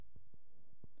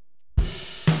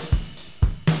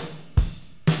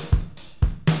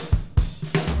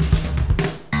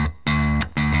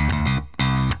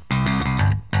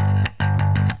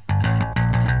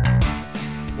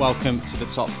welcome to the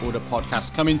Top Order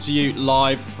podcast, coming to you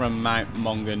live from Mount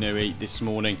Maunganui this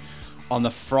morning on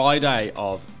the Friday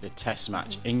of the Test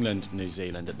match, England-New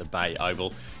Zealand at the Bay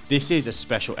Oval. This is a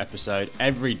special episode.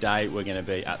 Every day we're going to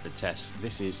be at the Test.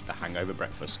 This is the Hangover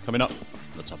Breakfast coming up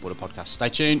on the Top Order podcast. Stay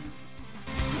tuned.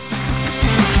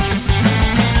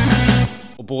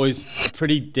 Well, boys, a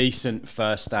pretty decent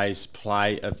first day's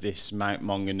play of this Mount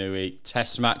Maunganui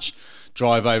Test match.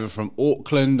 Drive over from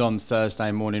Auckland on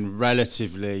Thursday morning,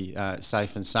 relatively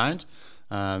safe and sound.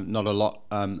 Not a lot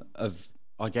of,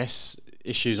 I guess,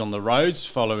 issues on the roads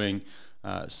following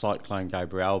Cyclone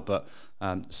Gabrielle, but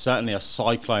certainly a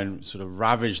cyclone sort of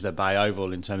ravaged the Bay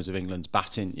Oval in terms of England's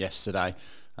batting yesterday,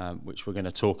 which we're going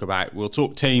to talk about. We'll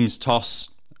talk teams, toss,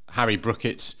 Harry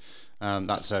Brookett.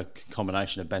 That's a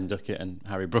combination of Ben Duckett and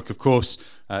Harry Brook, of course.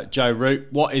 Joe Root,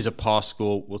 what is a pass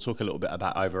score? We'll talk a little bit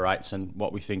about over eights and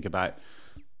what we think about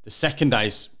the second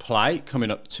day's play coming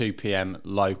up 2 p.m.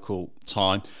 local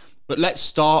time. But let's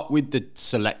start with the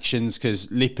selections,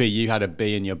 because Lippy, you had a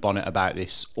bee in your bonnet about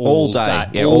this all day.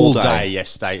 Yeah, all day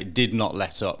yesterday. It did not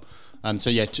let up.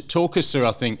 Talk us through,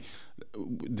 I think,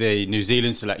 the New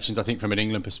Zealand selections. I think from an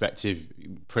England perspective,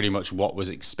 pretty much what was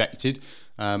expected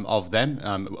of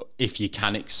them, if you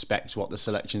can expect what the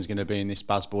selection is going to be in this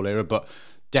Bazball era, but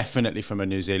definitely from a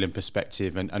New Zealand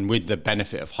perspective, and with the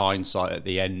benefit of hindsight at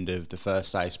the end of the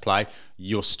first day's play,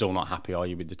 you're still not happy, are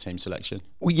you, with the team selection?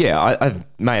 Well, yeah, I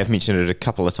may have mentioned it a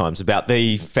couple of times about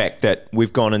the fact that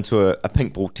we've gone into a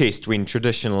pink ball test when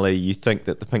traditionally you think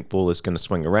that the pink ball is going to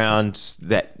swing around,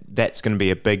 that's going to be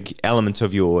a big element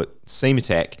of your seam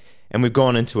attack, and we've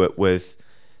gone into it with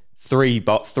three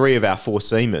of our four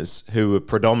seamers who were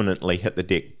predominantly hit the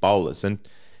deck bowlers. And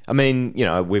I mean, you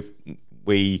know, when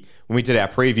we did our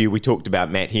preview, we talked about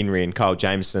Matt Henry and Kyle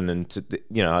Jamieson and,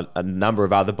 you know, a number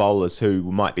of other bowlers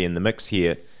who might be in the mix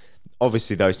here.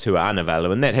 Obviously, those two are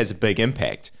unavailable, and that has a big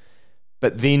impact.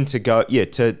 But then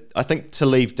I think to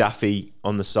leave Duffy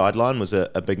on the sideline was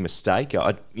a big mistake.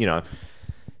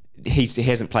 He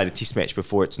hasn't played a test match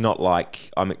before. It's not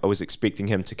like I was expecting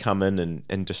him to come in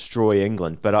and destroy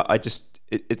England. But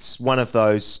it's one of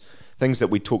those things that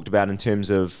we talked about in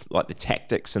terms of like the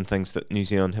tactics and things that New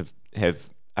Zealand have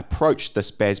approached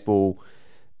this Bazball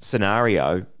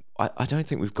scenario. I don't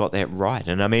think we've got that right.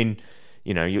 And I mean,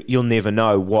 you know, you'll never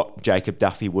know what Jacob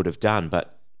Duffy would have done.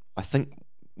 But I think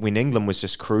when England was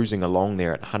just cruising along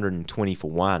there at 120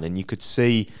 for one, and you could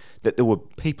see that there were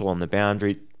people on the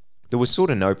boundary, there was sort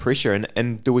of no pressure,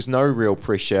 and there was no real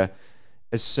pressure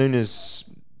as soon as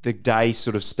the day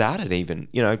sort of started even.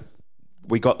 You know,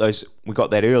 we got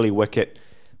that early wicket.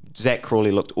 Zach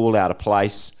Crawley looked all out of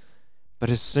place. But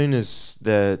as soon as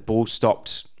the ball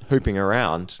stopped hooping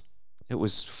around, it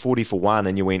was 40 for one,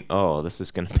 and you went, oh, this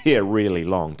is going to be a really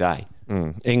long day.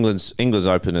 England's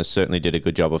openers certainly did a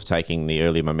good job of taking the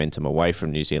early momentum away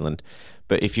from New Zealand.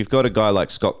 But if you've got a guy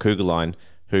like Scott Kuggeleijn,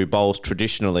 who bowls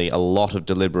traditionally a lot of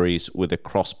deliveries with a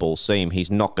cross-ball seam,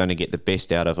 he's not going to get the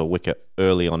best out of a wicket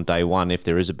early on day one if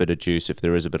there is a bit of juice, if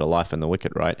there is a bit of life in the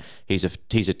wicket, right? He's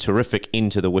a terrific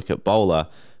into-the-wicket bowler,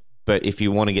 but if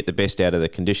you want to get the best out of the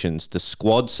conditions, the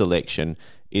squad selection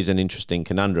is an interesting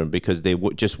conundrum because there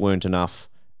just weren't enough,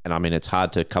 and I mean, it's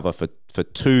hard to cover for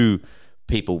two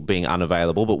people being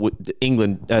unavailable,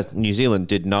 but New Zealand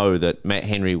did know that Matt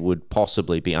Henry would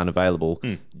possibly be unavailable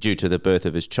due to the birth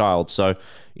of his child. So,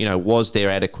 you know, was there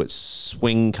adequate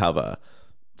swing cover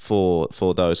for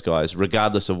those guys,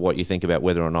 regardless of what you think about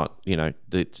whether or not, you know,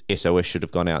 the SOS should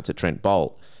have gone out to Trent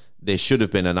Boult? There should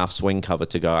have been enough swing cover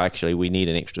to go, actually, we need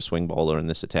an extra swing bowler in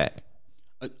this attack.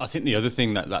 I think the other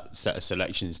thing that set of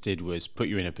selections did was put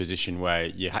you in a position where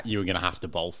you were going to have to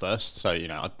bowl first. So, you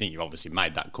know, I think you obviously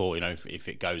made that call. You know, if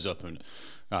it goes up and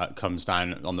comes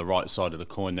down on the right side of the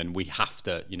coin, then we have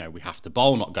to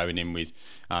bowl, not going in with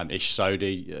Ish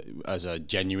Sodhi as a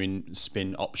genuine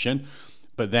spin option.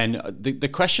 But then the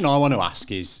question I want to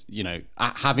ask is, you know,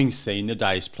 having seen the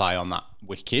day's play on that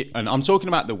wicket, and I'm talking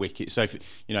about the wicket. So,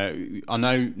 I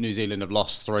know New Zealand have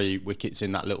lost 3 wickets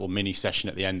in that little mini session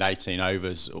at the end, 18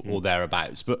 overs or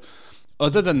thereabouts. But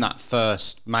other than that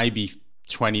first maybe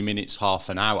 20 minutes, half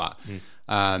an hour,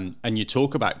 and you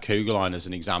talk about Kuggeleijn as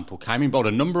an example, came in, bowled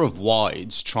a number of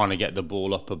wides trying to get the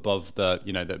ball up above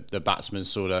the batsman's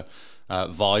sort of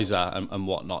visor and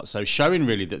whatnot. So showing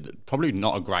really that probably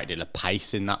not a great deal of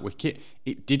pace in that wicket.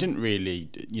 It didn't really,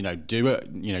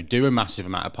 do a massive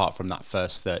amount apart from that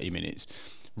first 30 minutes.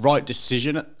 Right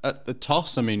decision at the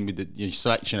toss. I mean, with the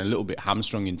selection a little bit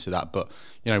hamstrung into that, but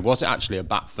was it actually a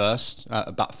bat first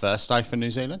day for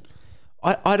New Zealand?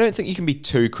 I don't think you can be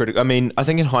too critical. I mean, I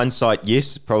think in hindsight,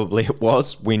 yes, probably it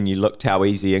was when you looked how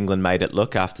easy England made it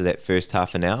look after that first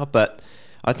half an hour. But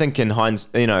I think in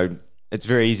hindsight, it's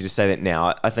very easy to say that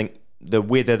now. I think the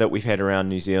weather that we've had around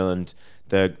New Zealand,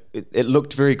 it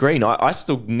looked very green. I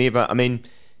still never. I mean,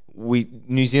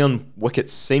 New Zealand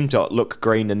wickets seem to look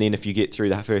green, and then if you get through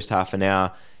the first half an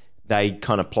hour, they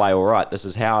kind of play all right. This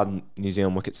is how New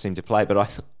Zealand wickets seem to play.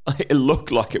 But it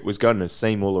looked like it was going to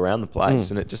seam all around the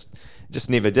place, and it just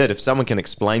never did. If someone can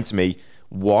explain to me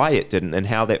why it didn't and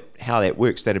how that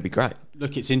works, that'd be great.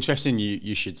 Look, it's interesting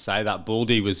you should say that.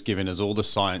 Baldy was giving us all the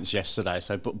science yesterday.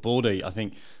 So, Baldy, I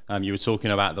think you were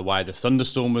talking about the way the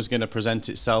thunderstorm was going to present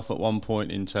itself at one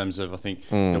point in terms of, I think,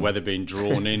 the weather being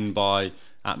drawn in by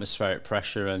atmospheric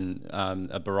pressure and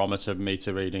a barometer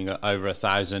meter reading over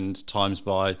 1,000 times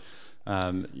by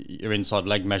your inside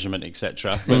leg measurement,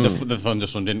 etc. But the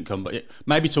thunderstorm didn't come. But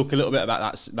maybe talk a little bit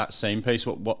about that same piece.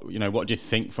 What do you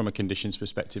think from a conditions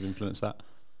perspective influenced that?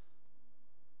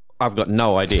 I've got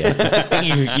no idea.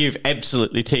 You've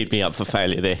absolutely teed me up for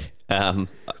failure there.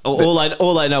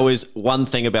 All I know is one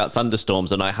thing about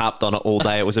thunderstorms, and I harped on it all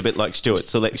day. It was a bit like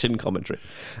Stuart's selection commentary.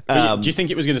 Do you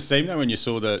think it was going to seem though when you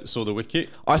saw the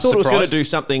wicket? I thought it was going to do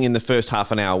something in the first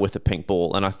half an hour with a pink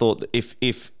ball, and I thought that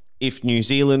if New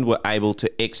Zealand were able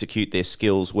to execute their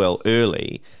skills well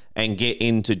early and get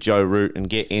into Joe Root and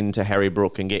get into Harry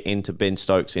Brook and get into Ben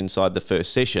Stokes inside the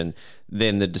first session,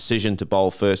 then the decision to bowl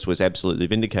first was absolutely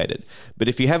vindicated. But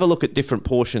if you have a look at different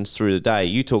portions through the day,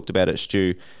 you talked about it,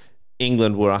 Stu,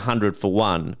 England were 100 for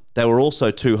 1. They were also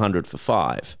 200 for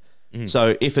 5.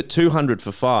 So if at 200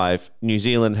 for 5, New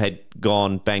Zealand had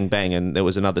gone bang, bang, and there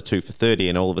was another 2 for 30,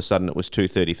 and all of a sudden it was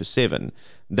 230 for 7,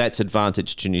 that's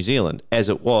advantage to New Zealand. As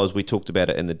it was, we talked about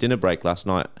it in the dinner break last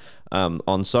night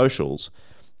on socials,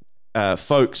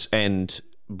 Folkes and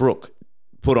Brook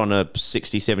put on a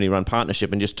 60, 70 run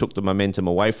partnership and just took the momentum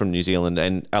away from New Zealand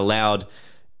and allowed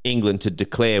England to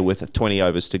declare with 20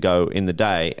 overs to go in the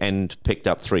day and picked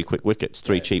up 3 quick wickets,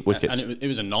 3 cheap wickets. And it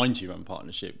was a 90-run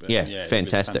partnership. But yeah, fantastic.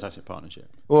 fantastic. It was a fantastic partnership.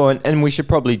 Well, and we should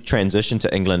probably transition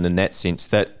to England in that sense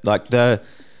that,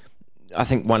 I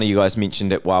think one of you guys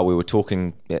mentioned it while we were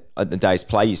talking at the day's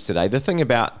play yesterday. The thing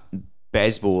about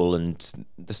Bazball and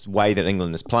this way that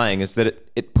England is playing is that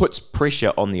it puts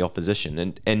pressure on the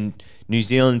opposition, and New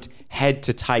Zealand had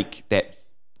to take that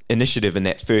initiative in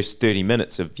that first 30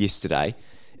 minutes of yesterday.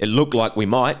 It looked like we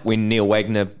might when Neil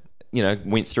Wagner,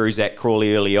 went through Zach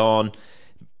Crawley early on.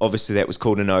 Obviously, that was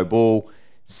called a no ball.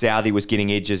 Southey was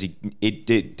getting edges. He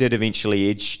did eventually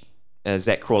edge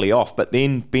Zach Crawley off, but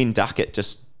then Ben Duckett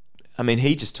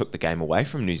he just took the game away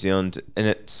from New Zealand, and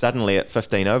it suddenly at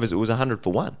 15 overs, it was 100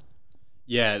 for 1.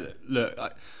 Yeah, look,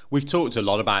 we've talked a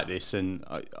lot about this, and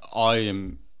I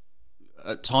am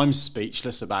at times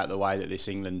speechless about the way that this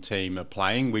England team are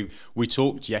playing. We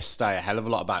talked yesterday a hell of a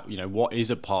lot about what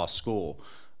is a par score,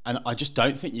 and I just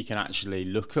don't think you can actually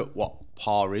look at what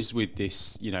par is with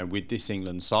this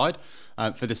England side,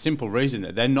 for the simple reason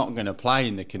that they're not going to play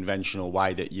in the conventional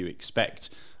way that you expect.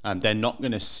 They're not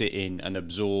going to sit in and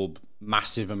absorb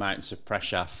massive amounts of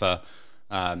pressure for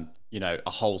a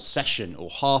whole session or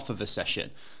half of a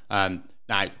session.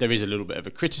 Now there is a little bit of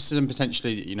a criticism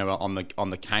potentially, on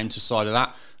the counter side of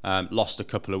that. Lost a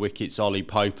couple of wickets, Ollie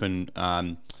Pope and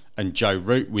Joe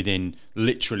Root within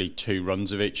literally 2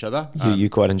 runs of each other. You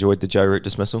quite enjoyed the Joe Root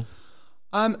dismissal.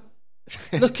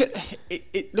 Look,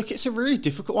 it's a really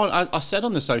difficult one. I said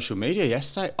on the social media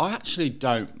yesterday, I actually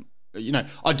don't.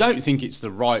 I don't think it's the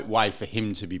right way for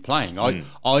him to be playing.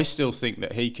 I still think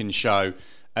that he can show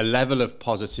a level of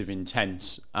positive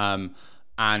intent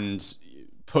and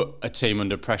put a team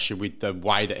under pressure with the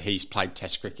way that he's played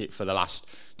Test cricket for the last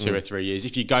 2 or 3 years.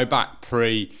 If you go back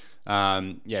pre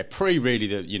really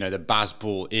the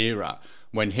Bazball era,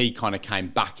 when he kind of came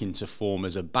back into form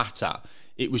as a batter,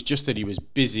 it was just that he was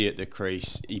busy at the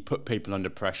crease. He put people under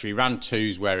pressure. He ran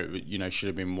 2s where it should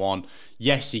have been 1.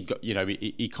 Yes, he got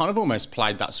he kind of almost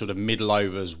played that sort of middle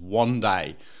overs one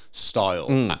day style,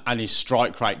 and his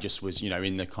strike rate just was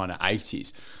in the kind of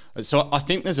 80s. So I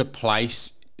think there's a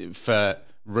place for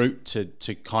Root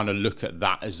to kind of look at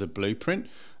that as a blueprint.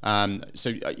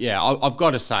 I've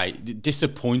got to say,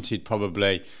 disappointed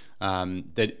probably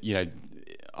that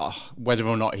whether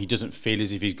or not he doesn't feel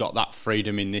as if he's got that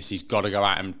freedom in this. He's got to go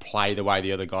out and play the way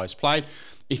the other guys played.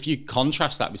 If you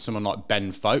contrast that with someone like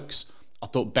Ben Folkes, I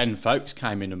thought Ben Folkes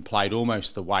came in and played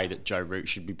almost the way that Joe Root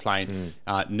should be playing.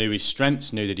 Knew his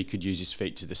strengths, knew that he could use his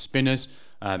feet to the spinners,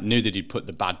 knew that he'd put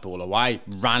the bad ball away,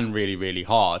 ran really, really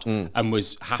hard, and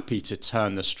was happy to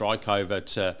turn the strike over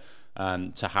to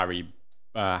Harry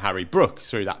Harry Brook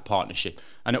through that partnership.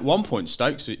 And at one point,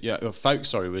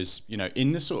 Folkes was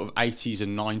in the sort of 80s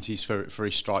and 90s for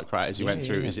his strike rate as he went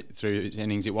through his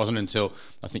innings. It wasn't until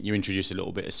I think you introduced a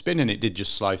little bit of spin, and it did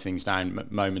just slow things down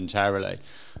momentarily.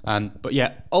 But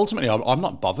yeah, ultimately, I'm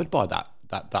not bothered by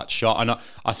that shot, and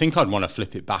I think I'd want to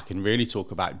flip it back and really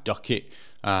talk about Duckett.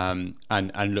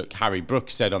 And look, Harry Brook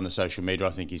said on the social media,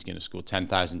 I think he's going to score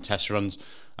 10,000 test runs.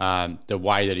 The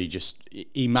way that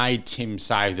he made Tim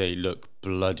Southee look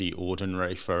bloody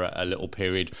ordinary for a little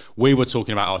period. We were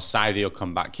talking about, Southee will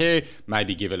come back here,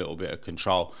 maybe give a little bit of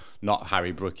control. Not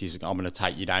Harry Brook. I'm going to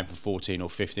take you down for 14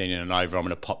 or 15 in and over. I'm going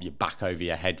to pop you back over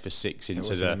your head for 6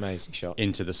 into amazing shot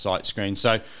into the sight screen.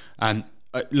 So,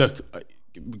 look.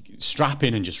 Strap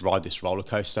in and just ride this roller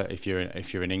coaster if you're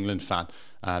an England fan.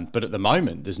 But at the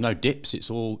moment, there's no dips. It's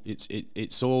all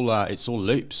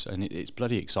loops, and it's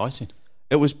bloody exciting.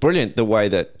 It was brilliant the way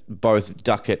that both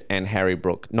Duckett and Harry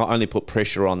Brook not only put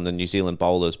pressure on the New Zealand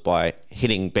bowlers by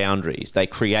hitting boundaries, they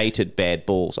created bad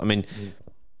balls. I mean,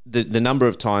 the number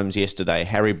of times yesterday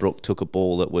Harry Brook took a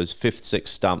ball that was 5th, 6th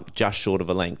stump, just short of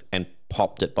a length, and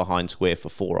popped it behind square for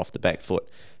 4 off the back foot.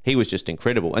 He was just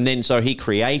incredible. And then so he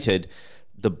created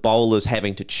the bowlers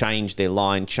having to change their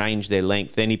line, change their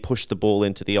length. Then he pushed the ball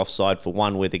into the offside for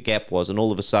 1 where the gap was, and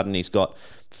all of a sudden he's got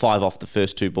 5 off the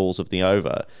first 2 balls of the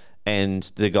over,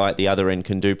 and the guy at the other end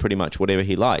can do pretty much whatever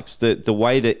he likes. The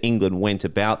way that England went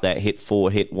about that, hit 4,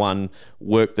 hit 1,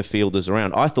 worked the fielders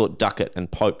around. I thought Duckett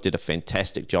and Pope did a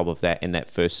fantastic job of that in that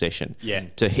first session. Yeah.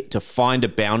 To find a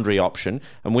boundary option,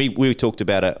 and we talked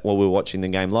about it while we were watching the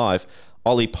game live.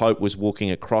 Ollie Pope was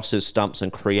walking across his stumps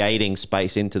and creating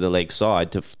space into the leg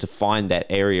side to find that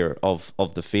area of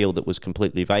the field that was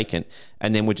completely vacant,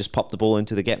 and then would just pop the ball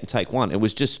into the gap and take 1. It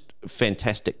was just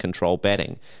fantastic control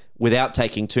batting without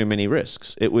taking too many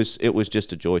risks. It was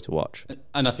just a joy to watch.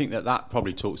 And I think that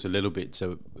probably talks a little bit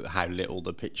to how little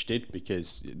the pitch did,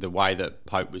 because the way that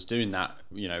Pope was doing that,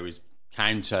 was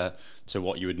counter to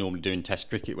what you would normally do in Test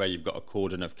cricket, where you've got a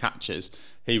cordon of catchers.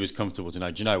 He was comfortable to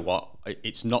know, do you know what?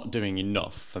 It's not doing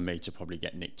enough for me to probably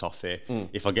get nicked off here.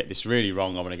 If I get this really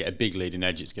wrong, I'm going to get a big leading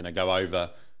edge. It's going to go over,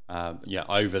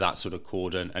 over that sort of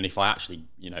cordon. And if I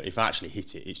actually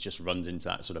hit it, it just runs into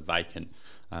that sort of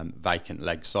vacant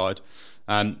leg side.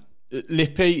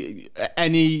 Lippy,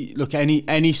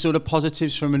 any sort of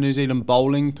positives from a New Zealand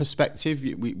bowling perspective?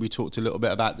 We talked a little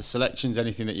bit about the selections.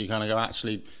 Anything that you kind of go,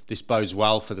 actually, this bodes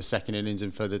well for the second innings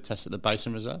and for the test at the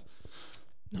Basin Reserve?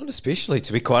 Not especially,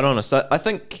 to be quite honest.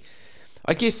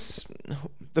 I guess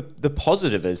the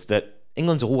positive is that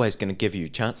England's always going to give you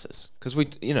chances, because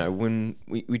when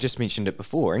we just mentioned it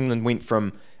before, England went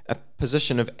from a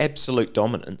position of absolute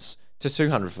dominance to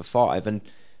 200 for 5, and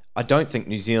I don't think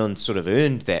New Zealand sort of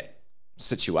earned that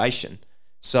situation.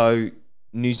 So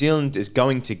New Zealand is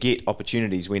going to get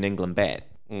opportunities when England bat.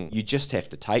 You just have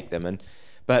to take them.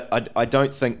 But I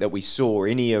don't think that we saw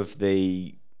any of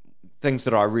the things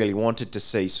that I really wanted to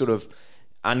see, sort of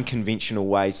unconventional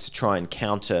ways to try and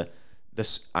counter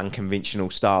this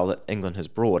unconventional style that England has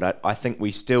brought. I think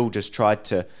we still just tried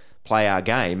to play our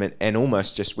game and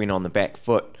almost just went on the back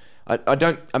foot.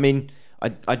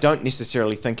 I don't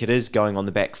necessarily think it is going on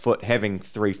the back foot having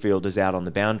 3 fielders out on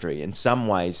the boundary. In some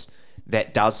ways,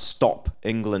 that does stop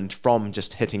England from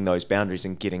just hitting those boundaries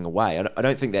and getting away. I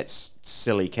don't think that's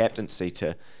silly captaincy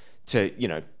to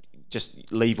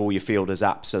just leave all your fielders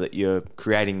up so that you're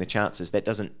creating the chances. That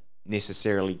doesn't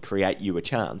necessarily create you a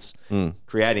chance.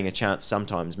 Creating a chance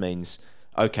sometimes means,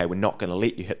 okay, we're not going to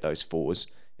let you hit those 4s.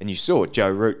 And you saw Joe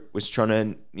Root was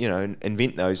trying to,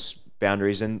 invent those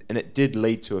boundaries, and it did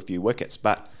lead to a few wickets.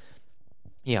 But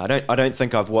yeah, I don't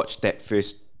think I've watched that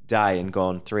first day and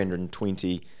gone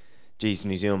 320. Geez,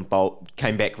 New Zealand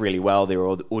came back really well there,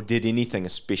 or did anything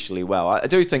especially well. I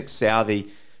do think Southee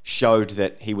showed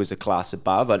that he was a class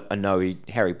above. I know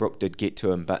Harry Brook did get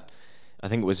to him, but I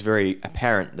think it was very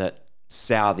apparent that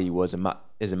Southee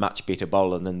is a much better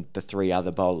bowler than the 3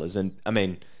 other bowlers, and I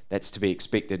mean that's to be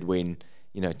expected when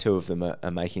 2 of them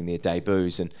are making their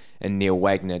debuts, and Neil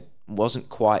Wagner wasn't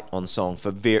quite on song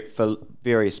for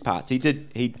various parts.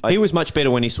 He was much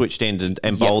better when he switched end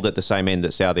and bowled at the same end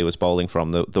that Southee was bowling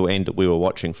from, the end that we were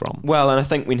watching from. Well, and I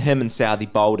think when him and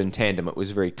Southee bowled in tandem, it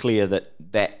was very clear that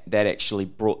actually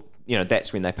brought,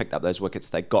 that's when they picked up those wickets.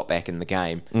 They got back in the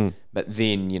game. But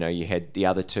then, you had the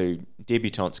other 2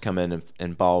 debutants come in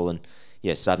and bowl, and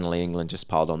suddenly England just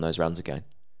piled on those runs again.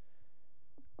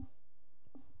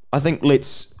 I think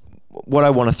what I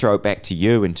want to throw back to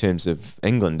you in terms of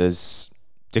England is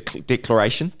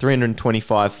declaration,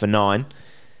 325 for 9.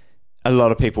 A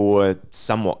lot of people were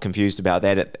somewhat confused about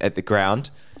that at the ground.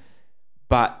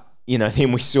 But,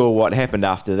 then we saw what happened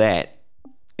after that.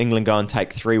 England go and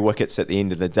take 3 wickets at the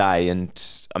end of the day. And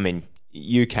I mean,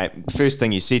 first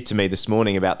thing you said to me this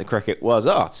morning about the cricket was,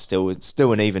 it's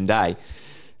still an even day.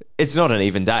 It's not an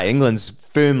even day. England's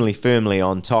firmly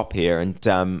on top here. And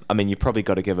I mean, you probably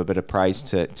got to give a bit of praise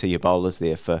to your bowlers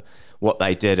there for what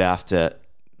they did after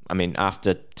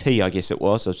tea, I guess it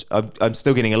was. I'm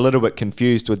still getting a little bit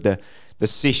confused with the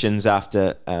sessions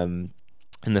after in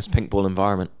this pink ball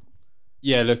environment.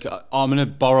 Yeah, look, I'm going to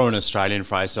borrow an Australian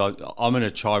phrase, so I'm going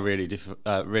to try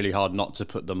really hard not to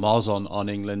put the moz on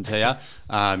England here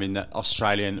in the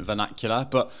Australian vernacular.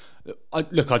 But I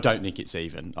don't think it's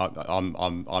even.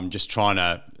 I'm just trying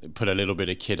to put a little bit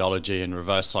of kidology and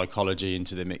reverse psychology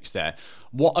into the mix there.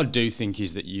 What I do think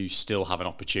is that you still have an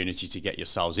opportunity to get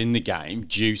yourselves in the game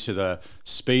due to the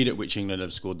speed at which England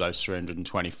have scored those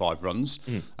 325 runs,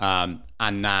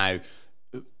 and now,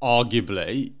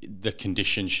 arguably, the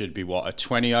condition should be a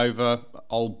 20 over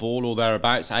old ball or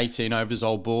thereabouts, 18 overs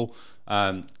old ball.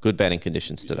 Good batting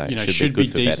conditions today. Should be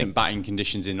decent batting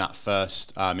conditions in that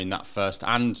first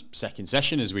and second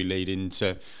session as we lead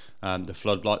into the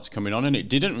floodlights coming on. And it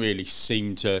didn't really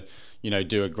seem to,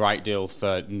 do a great deal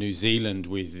for New Zealand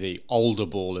with the older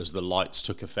ball as the lights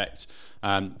took effect.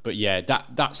 But yeah,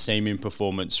 that seeming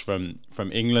performance from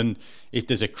England. If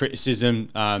there's a criticism,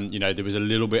 there was a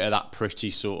little bit of that pretty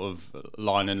sort of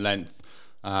line and length.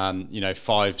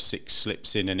 5-6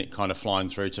 slips in and it kind of flying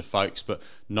through to folks, but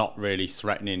not really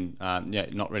threatening.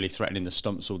 Not really threatening the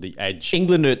stumps or the edge.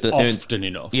 England often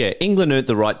enough. Yeah, England earned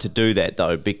the right to do that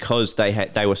though, because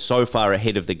they were so far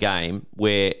ahead of the game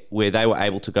where they were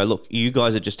able to go, look, you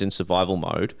guys are just in survival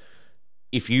mode.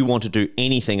 If you want to do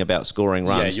anything about scoring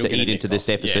runs to eat into this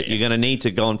deficit, you're going to need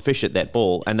to go and fish at that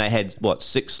ball. And they had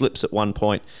 6 slips at one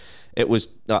point. It was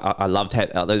I loved how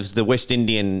it was the West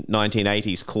Indian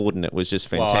 1980s coordinate was just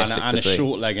fantastic and to see. A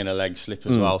short leg and a leg slip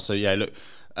as well. So yeah, look,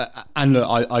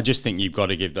 I just think you've got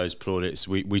to give those plaudits.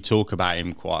 We talk about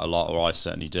him quite a lot, or I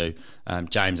certainly do.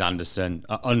 James Anderson,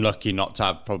 unlucky not to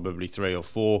have probably 3 or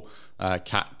 4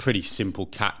 pretty simple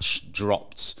catch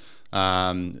dropped.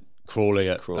 Crawley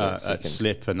at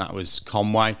slip, and that was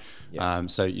Conway. Yeah.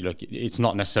 So it's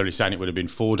not necessarily saying it would have been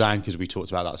 4 down, because we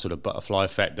talked about that sort of butterfly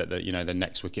effect that the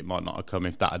next wicket might not have come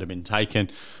if that had been taken.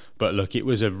 But look, it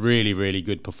was a really, really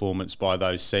good performance by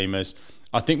those seamers.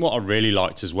 I think what I really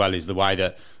liked as well is the way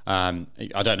that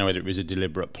I don't know whether it was a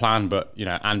deliberate plan, but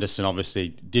Anderson obviously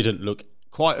didn't look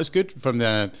quite as good from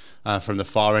the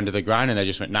far end of the ground, and they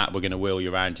just went, we're going to wheel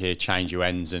you around here, change your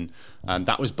ends, and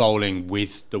that was bowling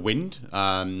with the wind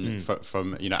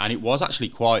from and it was actually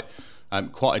quite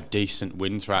a decent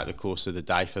wind throughout the course of the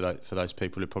day for those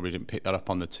people who probably didn't pick that up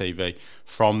on the TV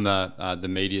from the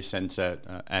media centre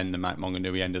and the Mount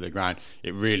Maunganui end of the ground.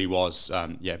 It really was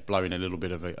blowing a little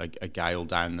bit of a gale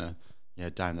down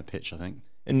the pitch, I think.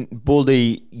 And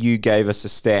Baldy, you gave us a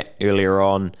stat earlier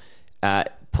on.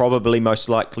 Probably most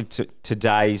likely to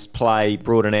today's play,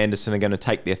 Broad and Anderson are going to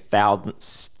take their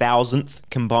thousandth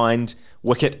combined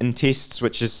wicket in tests,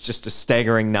 which is just a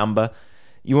staggering number.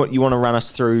 You want to run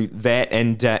us through that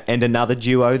and another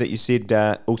duo that you said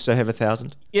also have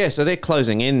 1,000? Yeah, so they're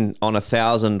closing in on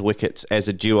 1,000 wickets as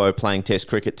a duo playing Test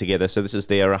cricket together. So this is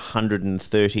their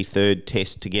 133rd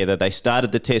Test together. They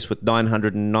started the Test with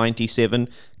 997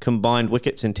 combined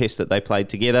wickets in Tests that they played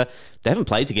together. They haven't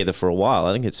played together for a while.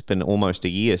 I think it's been almost a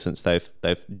year since they've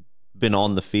been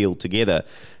on the field together.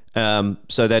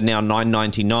 So they're now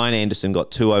 999. Anderson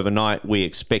got 2 overnight. We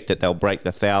expect that they'll break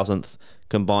the 1,000th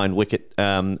combined wicket,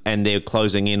 and they're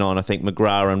closing in on, I think,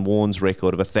 McGrath and Warne's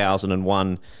record of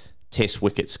 1,001 Test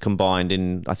wickets combined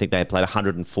in, I think they had played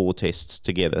 104 Tests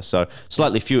together. So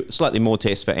slightly more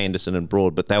Tests for Anderson and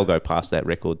Broad, but they'll go past that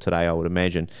record today, I would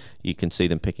imagine. You can see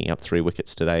them picking up 3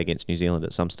 wickets today against New Zealand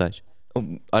at some stage.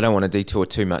 I don't want to detour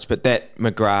too much, but that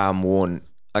McGrath and Warne,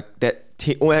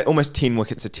 almost 10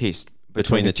 wickets a Test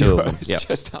between the two of them. It's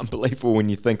just unbelievable when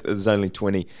you think that there's only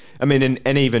 20. I mean,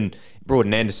 and even Broad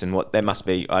and Anderson, that must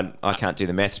be, I can't do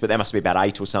the maths, but that must be about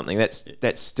 8 or something. That's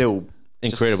still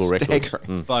incredible records.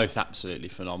 Both absolutely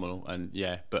phenomenal. And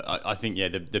but I think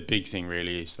the big thing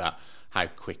really is that how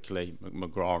quickly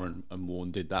McGrath and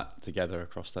Warne did that together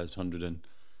across those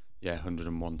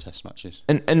 101 Test matches.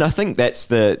 And I think that's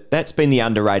been the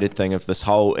underrated thing of this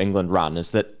whole England run,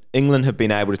 is that England have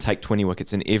been able to take 20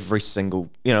 wickets in every single,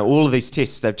 all of these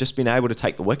tests. They've just been able to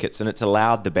take the wickets, and it's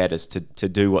allowed the batters to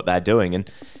do what they're doing.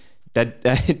 And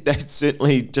they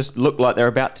certainly just look like they're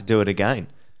about to do it again.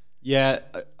 Yeah,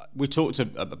 we talked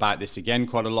about this again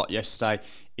quite a lot yesterday.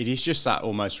 It is just that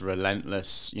almost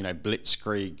relentless,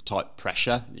 blitzkrieg type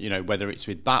pressure, whether it's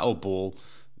with bat or ball,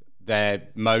 their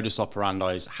modus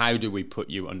operandi is, how do we put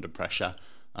you under pressure?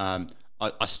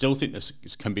 I still think there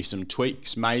can be some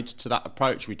tweaks made to that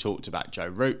approach. We talked about Joe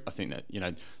Root. I think that, you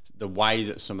know, the way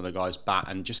that some of the guys bat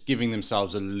and just giving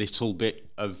themselves a little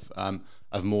bit of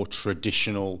more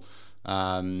traditional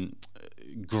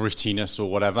grittiness or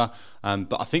whatever.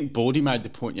 But I think Baldy made the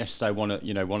point yesterday. One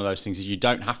of those things is you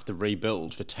don't have to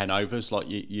rebuild for 10 overs like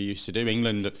you used to do.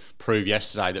 England proved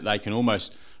yesterday that they can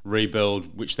almost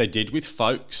rebuild, which they did with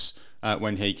Folkes.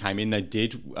 When he came in, they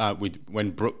did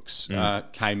when Brooks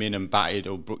came in and batted,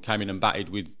 or Brooke came in and batted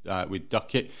with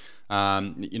Duckett.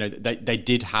 You know, they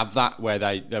did have that where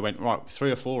they went, right,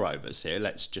 3 or 4 overs here.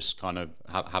 Let's just kind of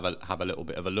have a little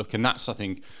bit of a look, and that's, I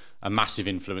think, a massive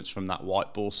influence from that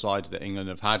white ball side that England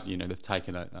have had. You know, they've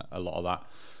taken a lot of that,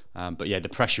 but yeah, the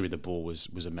pressure with the ball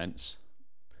was immense.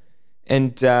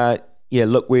 And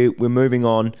look, we're moving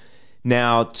on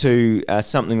now to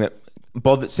something that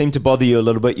seemed to bother you a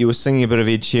little bit. You were singing a bit of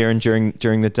Ed Sheeran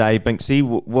during the day, Binksy.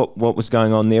 What was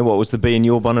going on there? What was the bee in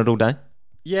your bonnet all day?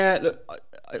 Yeah, look,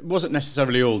 it wasn't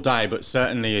necessarily all day, but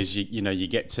certainly as you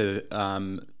get to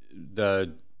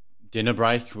the dinner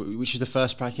break, which is the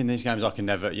first break in these games, I can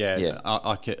never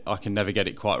I can never get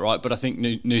it quite right. But I think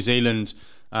New Zealand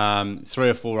 3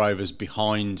 or 4 overs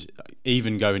behind,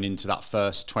 even going into that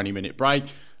first 20-minute break.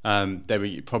 They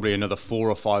were probably another 4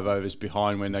 or 5 overs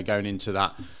behind when they're going into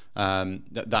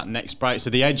that next break. So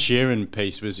the Ed Sheeran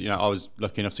piece was, I was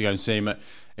lucky enough to go and see him at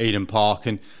Eden Park,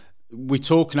 and we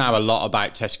talk now a lot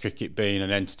about Test cricket being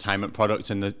an entertainment product,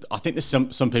 and I think there's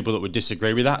some people that would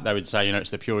disagree with that. They would say, it's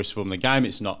the purest form of the game.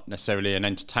 It's not necessarily an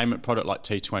entertainment product like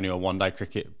T20 or one-day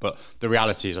cricket, but the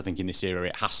reality is, I think in this era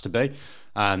it has to be.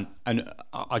 And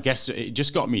I guess it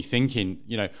just got me thinking,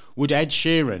 would Ed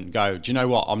Sheeran go, do you know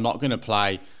what, I'm not going to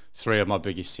play 3 of my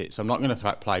biggest hits. I'm not going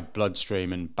to play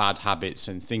Bloodstream and Bad Habits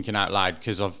and Thinking Out Loud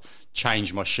because I've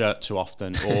changed my shirt too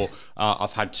often, or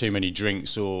I've had too many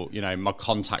drinks, or my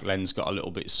contact lens got a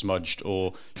little bit smudged,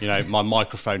 or my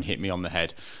microphone hit me on the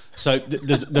head. So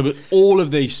there were all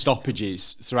of these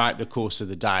stoppages throughout the course of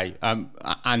the day,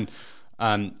 and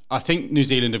I think New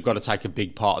Zealand have got to take a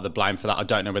big part of the blame for that. I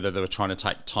don't know whether they were trying to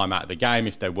take time out of the game.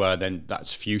 If they were, then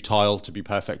that's futile, to be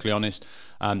perfectly honest.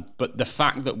 But the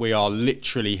fact that we are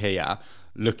literally here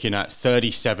looking at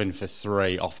 37 for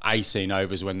 3 off 18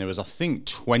 overs when there was, I think,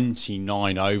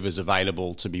 29 overs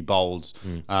available to be bowled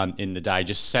in the day,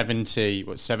 just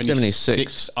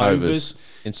 76 overs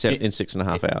in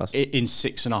 6.5 hours. In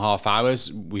 6.5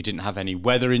 hours, we didn't have any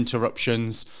weather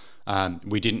interruptions.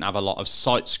 We didn't have a lot of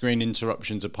sight screen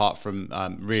interruptions apart from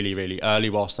really, really early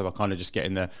whilst they were kind of just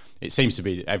getting the... It seems to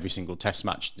be every single test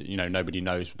match, nobody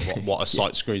knows what a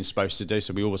sight screen's supposed to do,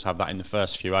 so we always have that in the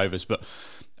first few overs. But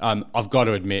I've got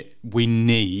to admit, we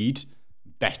need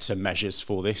better measures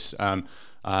for this.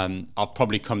 I've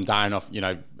probably come down off,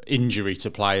 injury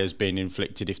to players being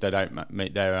inflicted if they don't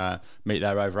meet their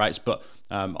over 8s, but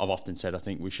I've often said I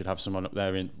think we should have someone up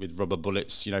there with rubber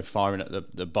bullets, firing at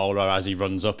the bowler as he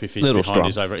runs up if he's behind strong.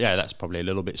 His over. Yeah, that's probably a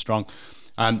little bit strong.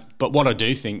 But what I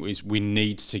do think is we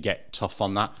need to get tough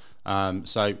on that.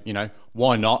 So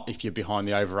why not? If you're behind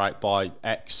the over 8 by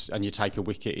X and you take a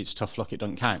wicket, it's tough luck. It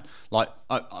doesn't count. Like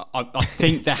I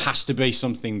think there has to be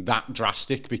something that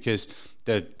drastic, because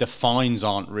the fines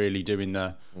aren't really doing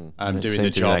the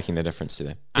job, making the difference to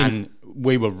them. And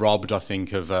we were robbed, I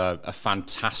think, of a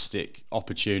fantastic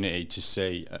opportunity to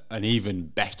see an even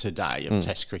better day of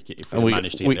Test cricket if we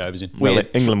managed to get the overs in.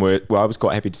 England were. Well, I was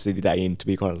quite happy to see the day in, to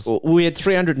be quite honest. Well, we had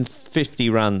 350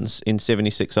 runs in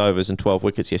 76 overs and 12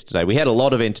 wickets yesterday. We had a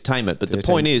lot of entertainment, but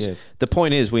the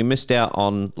point is, we missed out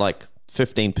on like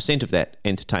 15% of that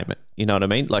entertainment. You know what I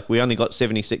mean? Like, we only got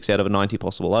 76 out of 90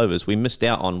 possible overs. We missed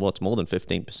out on what's more than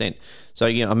 15%. So,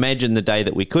 imagine the day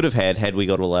that we could have had we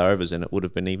got all our overs in, it would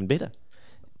have been even better.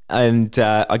 And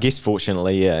I guess,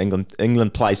 fortunately,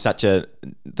 England plays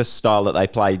this style that they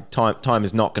play. Time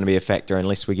is not going to be a factor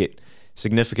unless we get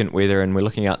significant weather. And we're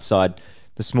looking outside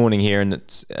this morning here, and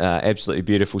it's absolutely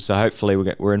beautiful. So hopefully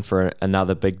we're in for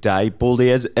another big day.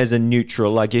 Baldy, as a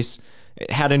neutral, I guess,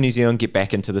 how do New Zealand get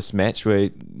back into this match?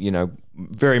 We're,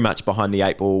 very much behind the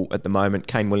 8 ball at the moment.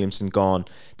 Kane Williamson gone,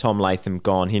 Tom Latham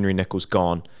gone, Henry Nicholls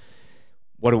gone.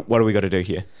 What do we got to do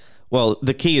here? Well,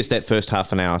 the key is that first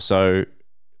half an hour. So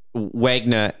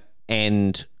Wagner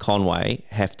and Conway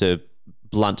have to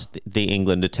blunt the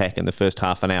England attack in the first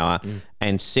half an hour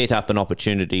and set up an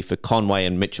opportunity for Conway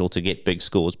and Mitchell to get big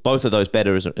scores. Both of those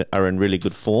batters are in really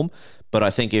good form, But I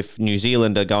think if New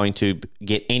Zealand are going to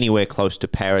get anywhere close to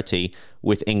parity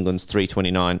with England's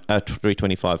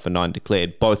 325 for 9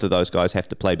 declared, both of those guys have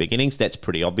to play big innings. That's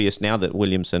pretty obvious now that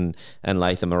Williamson and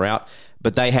Latham are out.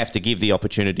 But they have to give the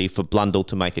opportunity for Blundell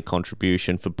to make a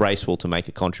contribution, for Bracewell to make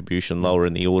a contribution lower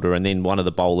in the order, and then one of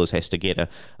the bowlers has to get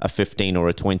a 15 or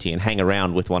a 20 and hang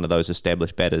around with one of those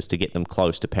established batters to get them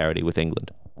close to parity with England.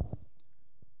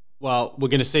 Well, we're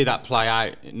going to see that play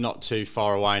out not too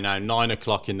far away now. 9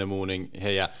 o'clock in the morning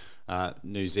here,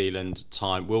 New Zealand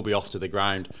time. We'll be off to the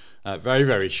ground very,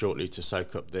 very shortly to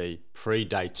soak up the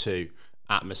pre-day 2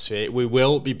 atmosphere. We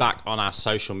will be back on our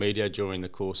social media during the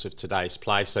course of today's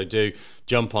play, so do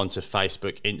jump onto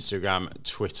Facebook, Instagram,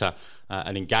 Twitter,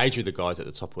 and engage with the guys at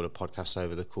the Top Order Podcast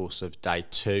over the course of day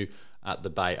 2 at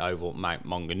the Bay Oval, Mount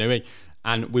Maunganui.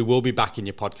 And we will be back in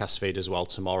your podcast feed as well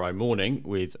tomorrow morning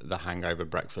with the Hangover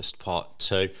Breakfast Part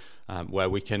 2, where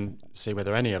we can see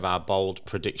whether any of our bold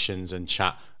predictions and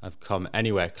chat have come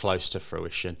anywhere close to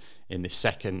fruition in the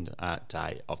second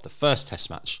day of the first Test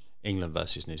match, England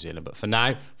versus New Zealand. But for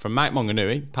now, from Mount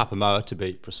Maunganui, Papamoa to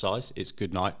be precise, it's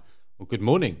good night, or good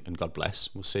morning, and God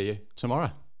bless. We'll see you tomorrow.